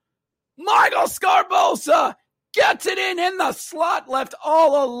 Michael Scarbosa gets it in the slot, left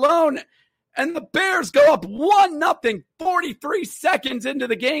all alone. And the Bears go up 1-0, 43 seconds into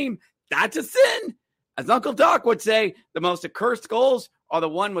the game. That's a sin. As Uncle Doc would say, the most accursed goals are the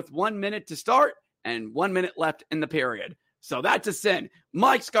one with 1 minute to start and 1 minute left in the period. So that's a sin.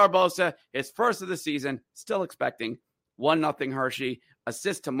 Mike Scarbosa, his first of the season, still expecting 1-0 Hershey.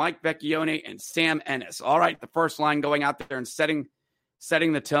 Assist to Mike Vecchione and Sam Ennis. All right, the first line going out there and setting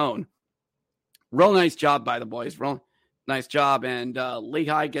the tone. Real nice job by the boys. Real nice job. And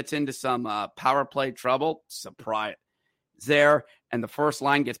Lehigh gets into some power play trouble. Surprise there. And the first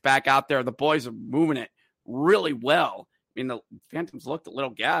line gets back out there. The boys are moving it really well. I mean, the Phantoms looked a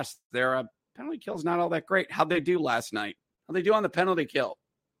little gassed. Their penalty kill's not all that great. How'd they do last night? How'd they do on the penalty kill?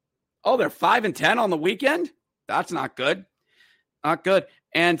 Oh, they're 5-10 on the weekend? That's not good. Not good.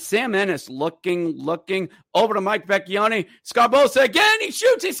 And Sam Ennis looking over to Mike Vecchione. Scarbosa again. He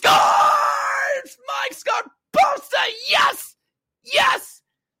shoots. He scores! Mike Scarbosa. Yes! Yes!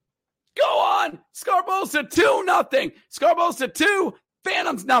 Go on. Scarbosa 2-0. Scarbosa 2.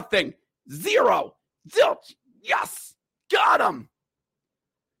 Phantoms 0. Zilch. Yes. Got him.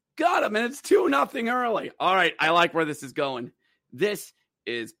 And it's 2-0 early. All right. I like where this is going. This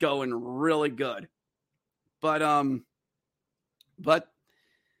is going really good. But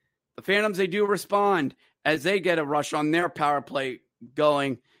the Phantoms, they do respond as they get a rush on their power play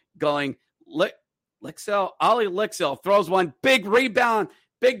going. Lixell, Ollie Lixell throws one big rebound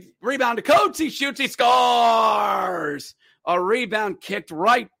to Coates. He shoots, he scores. A rebound kicked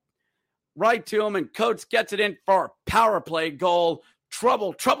right to him, and Coates gets it in for a power play goal.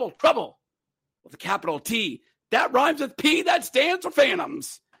 Trouble with a capital T. That rhymes with P. That stands for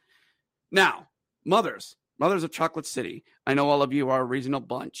Phantoms. Now, mothers of Chocolate City, I know all of you are a reasonable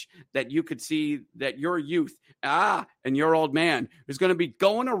bunch, that you could see that your youth, and your old man is going to be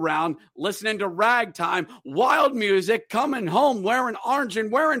going around listening to ragtime, wild music, coming home wearing orange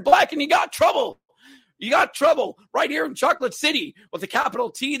and wearing black, and you got trouble. You got trouble right here in Chocolate City with a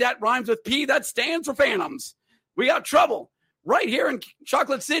capital T that rhymes with P that stands for Phantoms. We got trouble right here in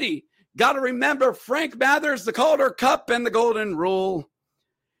Chocolate City. Got to remember Frank Mathers, the Calder Cup, and the Golden Rule.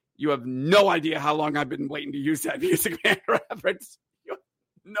 You have no idea how long I've been waiting to use that Music Man reference. You have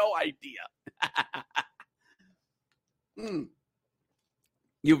no idea.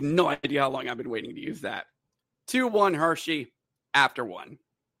 You have no idea how long I've been waiting to use that. 2-1 Hershey after one.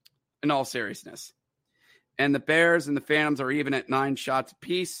 In all seriousness. And the Bears and the Phantoms are even at 9 shots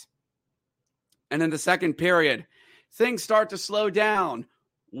apiece. And in the second period, things start to slow down.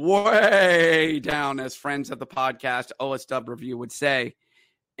 Way down, as friends of the podcast, OSW Review would say.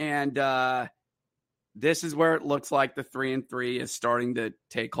 And this is where it looks like the 3-3 is starting to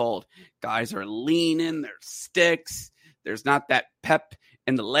take hold. Guys are leaning, there's sticks. There's not that pep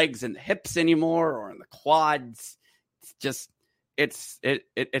in the legs and the hips anymore, or in the quads. It's just,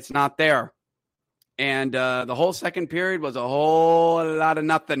 it's not there. And the whole second period was a whole lot of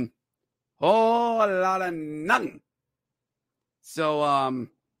nothing. So,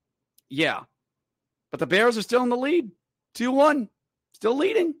 yeah. But the Bears are still in the lead. 2-1. Still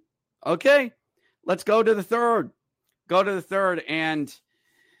leading. Okay. Let's go to the third. And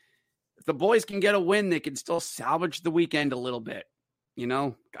if the boys can get a win, they can still salvage the weekend a little bit. You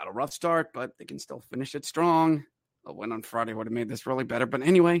know, got a rough start, but they can still finish it strong. A win on Friday would have made this really better. But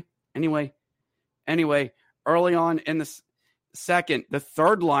anyway, early on in the second, the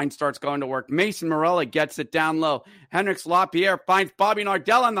third line starts going to work. Mason Morella gets it down low. Henrik LaPierre finds Bobby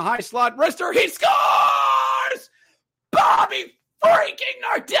Nardella in the high slot. Wrister, he scores! Bobby freaking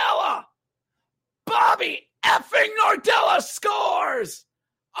Nardella! Bobby effing Nardella scores!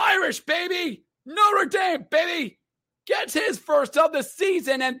 Irish, baby! Notre Dame, baby! Gets his first of the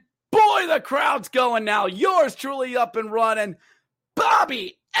season, and boy, the crowd's going now. Yours truly up and running.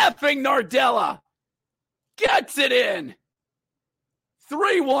 Bobby effing Nardella gets it in.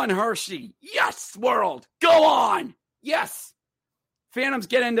 3-1 Hershey. Yes, world. Go on. Yes. Phantoms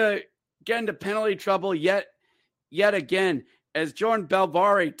get into penalty trouble yet again as Jordan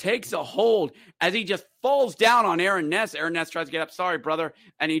Belvari takes a hold as he just falls down on Aaron Ness. Aaron Ness tries to get up. Sorry, brother.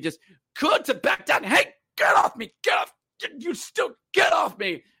 And he just cuts it back down. Hey, get off me. Get off. You still get off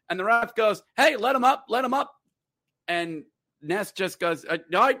me. And the ref goes, hey, let him up. And Ness just goes, all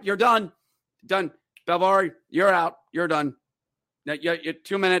right, you're done. Done. Belvari, you're out. You're done. Now,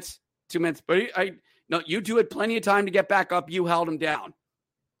 2 minutes. But No, you two had plenty of time to get back up. You held him down.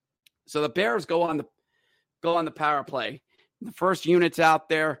 So the Bears go on the power play. The first unit's out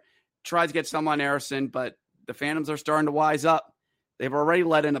there, tries to get some on Harrison, but the Phantoms are starting to wise up. They've already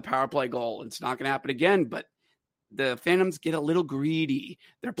let in a power play goal. It's not going to happen again, but the Phantoms get a little greedy.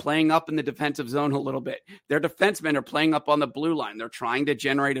 They're playing up in the defensive zone a little bit. Their defensemen are playing up on the blue line. They're trying to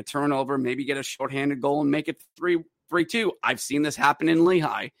generate a turnover, maybe get a shorthanded goal and make it 3-2. I've seen this happen in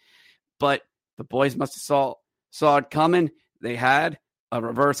Lehigh, but the boys must have saw it coming. They had a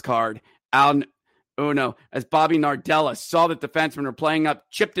reverse card. Al Uno, as Bobby Nardella saw that the defensemen are playing up,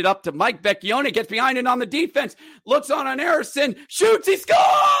 chipped it up to Mike Vecchione, gets behind it on the defense, looks on Harrison, shoots, he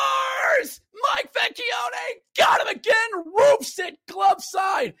scores! Mike Vecchione got him again, roofs it, glove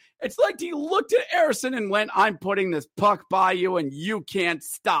side. It's like he looked at Harrison and went, I'm putting this puck by you and you can't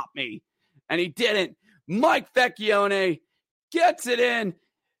stop me. And he didn't. Mike Vecchione gets it in.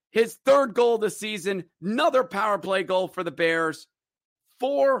 His third goal of the season, another power play goal for the Bears.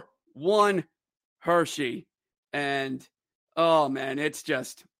 4-1 Hershey. And, oh, man, it's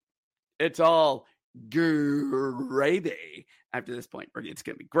all gravy. After this point, it's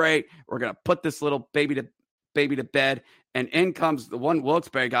going to be great. We're going to put this little baby to bed. And in comes the one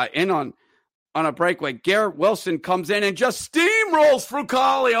Wilkes-Barre guy in on a breakaway. Garrett Wilson comes in and just steamrolls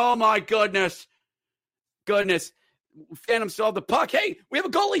Fucali. Oh, my goodness. Phantom still have the puck. Hey, we have a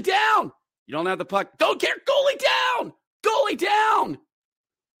goalie down. You don't have the puck. Don't care. Goalie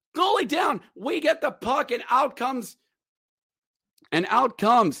down. We get the puck, and out comes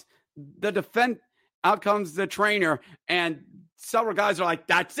the trainer, and several guys are like,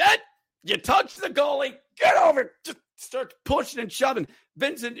 that's it. You touched the goalie. Get over. Just start pushing and shoving.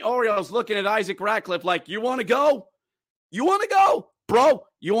 Vincent Oriole's looking at Isaac Ratcliffe like, you want to go? Bro,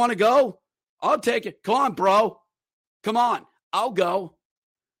 you want to go? I'll take it. Come on, bro. Come on. I'll go.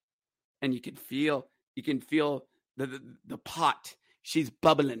 And you can feel the pot. She's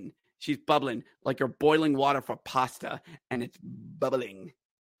bubbling like you're boiling water for pasta, and it's bubbling.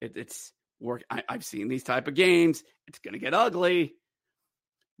 It's work. I've seen these type of games. It's going to get ugly.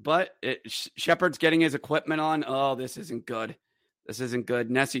 But Shepard's getting his equipment on. Oh, this isn't good.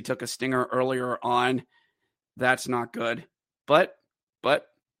 Nessie took a stinger earlier on. That's not good. But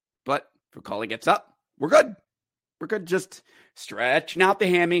Fucali gets up. We're good. Just stretching out the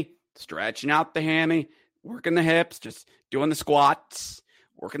hammy, working the hips, just doing the squats,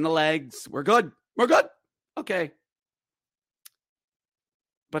 working the legs. We're good. Okay.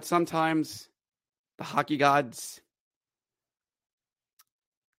 But sometimes the hockey gods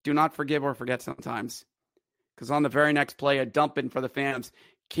do not forgive or forget sometimes. Because on the very next play, a dump in for the Phantoms,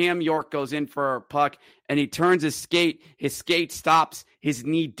 Cam York goes in for a puck, and he turns his skate. His skate stops. His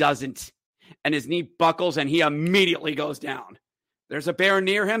knee doesn't. And his knee buckles, and he immediately goes down. There's a bear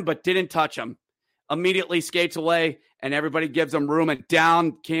near him, but didn't touch him. Immediately skates away, and everybody gives him room, and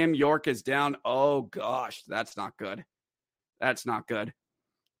down. Cam York is down. Oh, gosh, that's not good.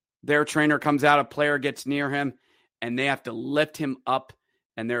 Their trainer comes out, a player gets near him, and they have to lift him up,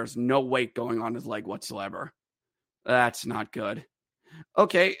 and there's no weight going on his leg whatsoever. That's not good.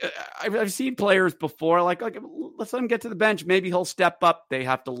 Okay, I've seen players before, like let's let him get to the bench. Maybe he'll step up. They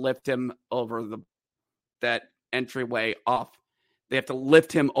have to lift him over that entryway off. They have to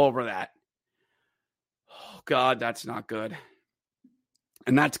lift him over that. Oh, God, that's not good.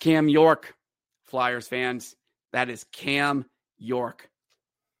 And that's Cam York, Flyers fans. That is Cam York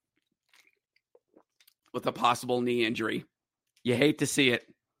with a possible knee injury. You hate to see it.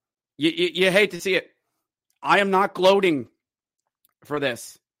 You hate to see it. I am not gloating for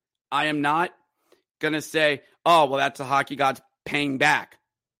this. I am not going to say, oh, well, that's the hockey gods paying back.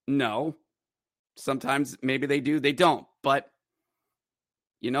 No. Sometimes maybe they do, they don't. But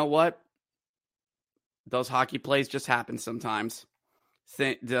you know what? Those hockey plays just happen sometimes.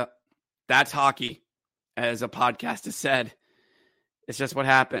 That's hockey, as a podcast has said. It's just what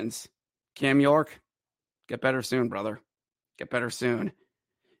happens. Cam York, get better soon, brother. Get better soon.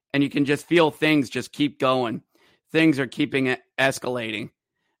 And you can just feel things just keep going. Things are keeping it escalating.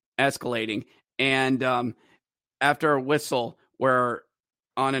 And after a whistle, where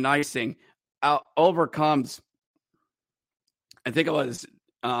on an icing, over comes, I think it was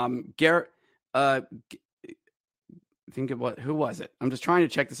Garrett. Who was it? I'm just trying to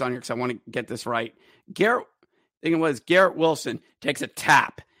check this on here because I want to get this right. I think it was Garrett Wilson takes a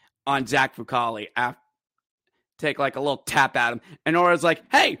tap on Zach Fucali take like a little tap at him. And Nora's like,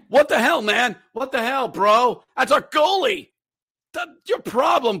 hey, what the hell, man? What the hell, bro? That's our goalie. Your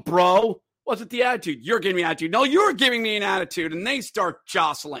problem, bro. Wasn't the attitude? You're giving me an attitude. No, you're giving me an attitude. And they start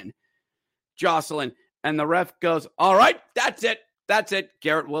jostling. And the ref goes, all right, that's it.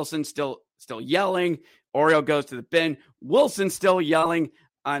 Garrett Wilson still still yelling. Oreo goes to the bin. Wilson's still yelling.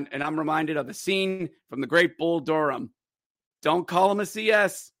 And I'm reminded of the scene from The Great Bull Durham. Don't call him a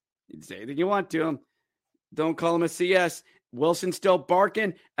CS. You can say anything you want to him. Don't call him a CS. Wilson's still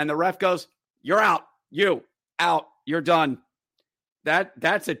barking, and the ref goes, "You're out. You out. You're done."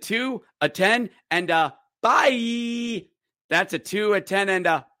 That's a 2, a 10, and a bye. That's a 2, a 10, and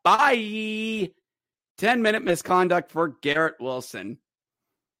a bye. 10-minute misconduct for Garrett Wilson.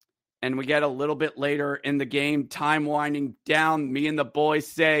 And we get a little bit later in the game, time winding down. Me and the boys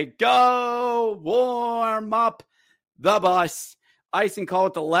say, "Go warm up the bus." Icing call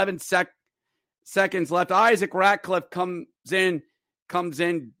with 11 seconds left. Isaac Ratcliffe comes in,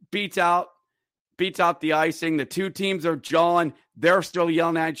 beats out the icing. The two teams are jawing. They're still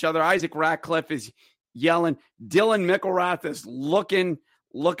yelling at each other. Isaac Ratcliffe is yelling. Dylan Mickelrath is looking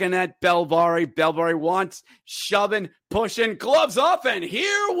at Belvari. Belvari wants, shoving, pushing, gloves off, and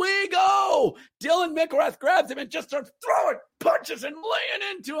here we go. Dylan Mickelrath grabs him and just starts throwing punches and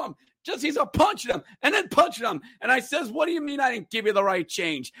laying into him. He's a punching him and then punching him. And I says, "What do you mean I didn't give you the right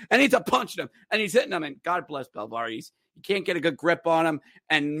change?" And he's a punching him and he's hitting him. And God bless Belvari. You can't get a good grip on him.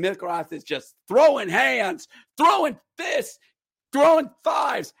 And Mickelrath is just throwing hands, throwing fists, throwing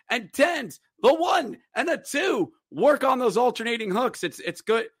 5s and 10s. The 1 and the 2. Work on those alternating hooks. It's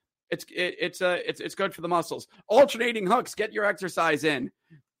good. It's good for the muscles. Alternating hooks. Get your exercise in.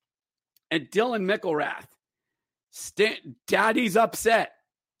 And Dylan Mickelrath, Daddy's upset.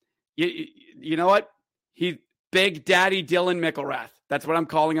 You know what? He's Big Daddy Dylan Mickelrath. That's what I'm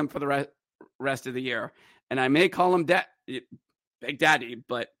calling him for the rest of the year. And I may call him Big Daddy,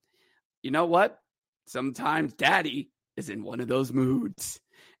 but you know what? Sometimes Daddy is in one of those moods.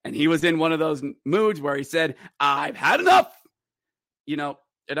 And he was in one of those moods where he said, "I've had enough." You know,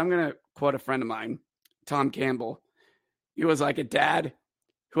 and I'm going to quote a friend of mine, Tom Campbell. He was like a dad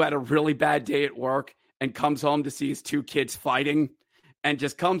who had a really bad day at work and comes home to see his 2 kids fighting and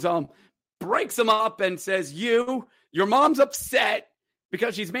just comes home, breaks them up and says, your mom's upset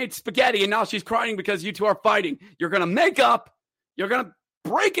because she's made spaghetti and now she's crying because you 2 are fighting. You're going to make up, you're going to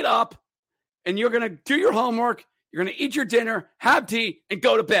break it up, and you're going to do your homework. You're going to eat your dinner, have tea, and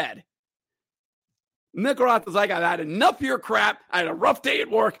go to bed. Mickelrath was like, "I've had enough of your crap. I had a rough day at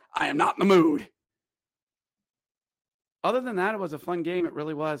work. I am not in the mood." Other than that, it was a fun game. It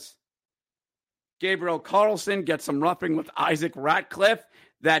really was. Gabriel Carlson gets some roughing with Isaac Ratcliffe.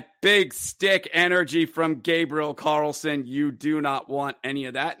 That big stick energy from Gabriel Carlson. You do not want any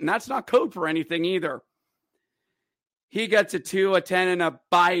of that. And that's not code for anything either. He gets a 2, a 10, and a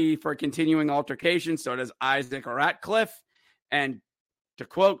bye for continuing altercation. So does Isaac Ratcliffe. And to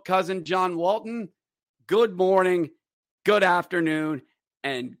quote cousin John Walton, good morning, good afternoon,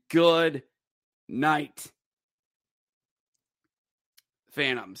 and good night.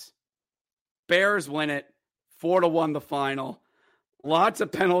 Phantoms. Bears win it 4-1 the final. Lots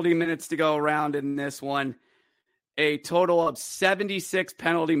of penalty minutes to go around in this one. A total of 76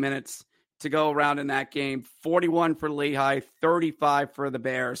 penalty minutes to go around in that game. 41 for Lehigh, 35 for the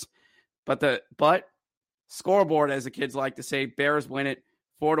Bears. But scoreboard, as the kids like to say, Bears win it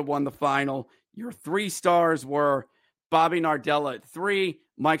 4-1 the final. Your 3 stars were Bobby Nardella at 3,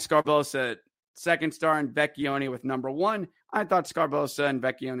 Mike Scarbosa at 2nd star, and Vecchione with number 1. I thought Scarbosa and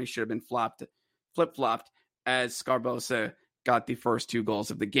Vecchione should have been flip-flopped as Scarbosa got the first 2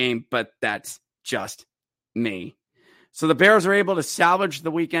 goals of the game, but that's just me. So the Bears are able to salvage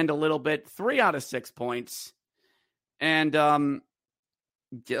the weekend a little bit, 3 out of 6 points. And,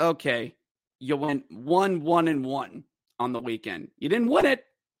 okay, you went 1-1-1 on the weekend. You didn't win it,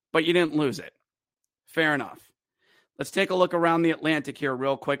 but you didn't lose it. Fair enough. Let's take a look around the Atlantic here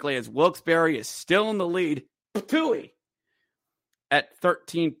real quickly as Wilkes-Barre is still in the lead. Pooey! At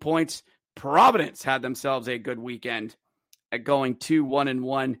 13 points. Providence had themselves a good weekend at going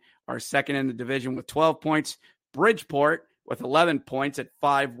 2-1-1, are second in the division with 12 points. Bridgeport with 11 points at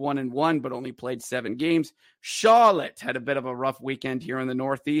 5-1-1, but only played 7 games. Charlotte had a bit of a rough weekend here in the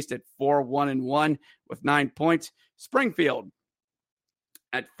Northeast at 4-1-1 with 9 points. Springfield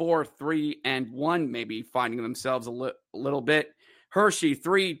at 4-3-1, maybe finding themselves a little bit. Hershey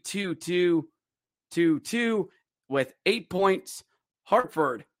 3-2-2-2-2 with 8 points.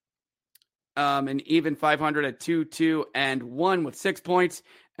 Hartford an even 500 at 2-2-1 with 6 points,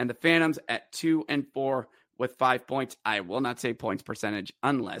 and the Phantoms at 2-4 with 5 points. I will not say points percentage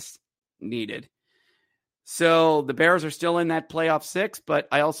unless needed. So the Bears are still in that playoff 6, but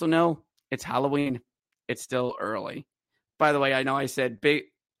I also know it's Halloween. It's still early. By the way, I know I said big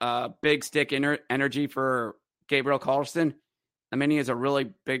stick energy for Gabriel Carlson. I mean, he has a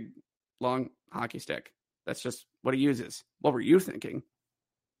really big, long hockey stick. That's just what he uses. What were you thinking?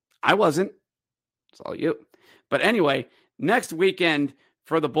 I wasn't. It's all you. But anyway, next weekend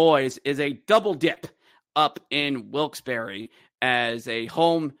for the boys is a double dip up in Wilkes-Barre as a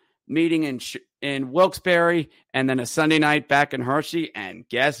home meeting in Wilkes-Barre, and then a Sunday night back in Hershey. And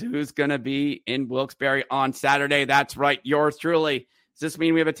guess who's going to be in Wilkes-Barre on Saturday? That's right, yours truly. Does this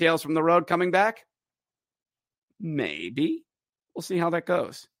mean we have a Tales from the Road coming back? Maybe. We'll see how that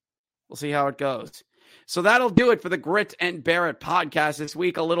goes. We'll see how it goes. So that'll do it for the Grit and Bear It podcast this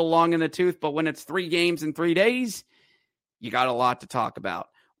week. A little long in the tooth, but when it's 3 games in 3 days, you got a lot to talk about.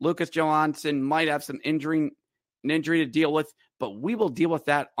 Lucas Johansson might have some injury to deal with, but we will deal with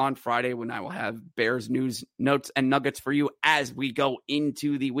that on Friday when I will have Bears news, notes, and nuggets for you as we go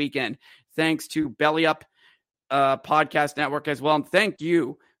into the weekend. Thanks to Belly Up Podcast Network as well. And thank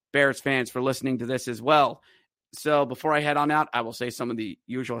you, Bears fans, for listening to this as well. So before I head on out, I will say some of the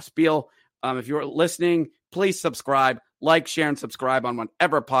usual spiel. If you're listening, please subscribe, like, share, and subscribe on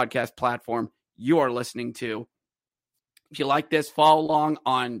whatever podcast platform you are listening to. If you like this, follow along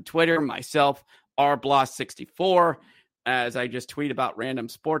on Twitter, myself, rbloss64, as I just tweet about random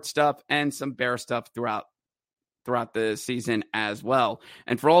sports stuff and some Bear stuff throughout the season as well.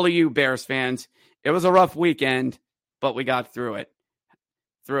 And for all of you Bears fans, it was a rough weekend, but we got through it.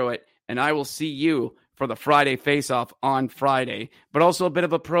 And I will see you for the Friday face-off on Friday. But also a bit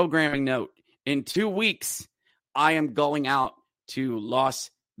of a programming note. In 2 weeks, I am going out to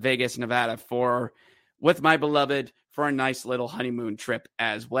Las Vegas, Nevada with my beloved for a nice little honeymoon trip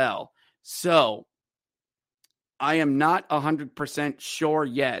as well. So I am not 100% sure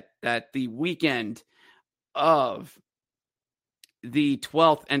yet that the weekend of the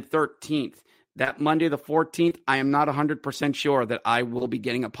 12th and 13th, that Monday the 14th, I am not 100% sure that I will be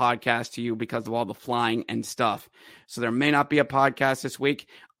getting a podcast to you because of all the flying and stuff. So there may not be a podcast this week.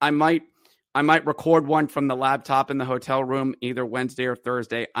 I might record one from the laptop in the hotel room either Wednesday or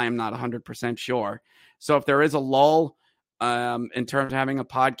Thursday. I am not 100% sure. So if there is a lull in terms of having a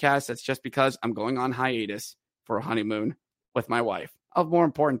podcast, that's just because I'm going on hiatus for a honeymoon with my wife. I have more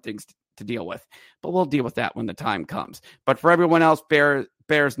important things to deal with, but we'll deal with that when the time comes. But for everyone else, Bears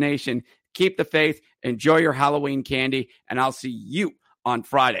Nation, keep the faith, enjoy your Halloween candy, and I'll see you on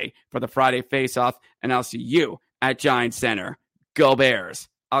Friday for the Friday Face-Off, and I'll see you at Giant Center. Go Bears.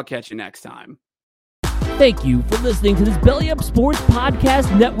 I'll catch you next time. Thank you for listening to this Belly Up Sports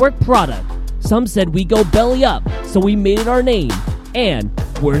Podcast Network product. Some said we go belly up, so we made it our name, and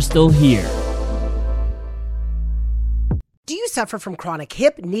we're still here. Do you suffer from chronic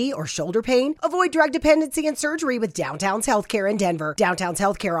hip, knee, or shoulder pain? Avoid drug dependency and surgery with Downtown's Healthcare in Denver. Downtown's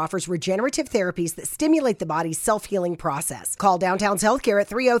Healthcare offers regenerative therapies that stimulate the body's self-healing process. Call Downtown's Healthcare at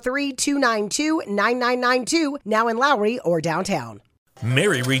 303-292-9992, now in Lowry or downtown.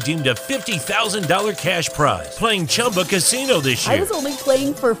 Mary redeemed a $50,000 cash prize playing Chumba Casino this year. I was only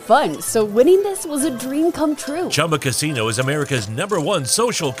playing for fun, so winning this was a dream come true. Chumba Casino is America's #1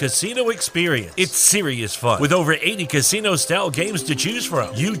 social casino experience. It's serious fun. With over 80 casino-style games to choose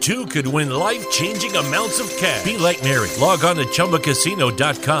from, you too could win life-changing amounts of cash. Be like Mary. Log on to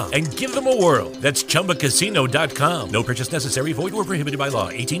ChumbaCasino.com and give them a whirl. That's ChumbaCasino.com. No purchase necessary. Void or prohibited by law.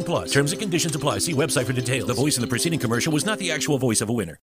 18+. Terms and conditions apply. See website for details. The voice in the preceding commercial was not the actual voice of a winner.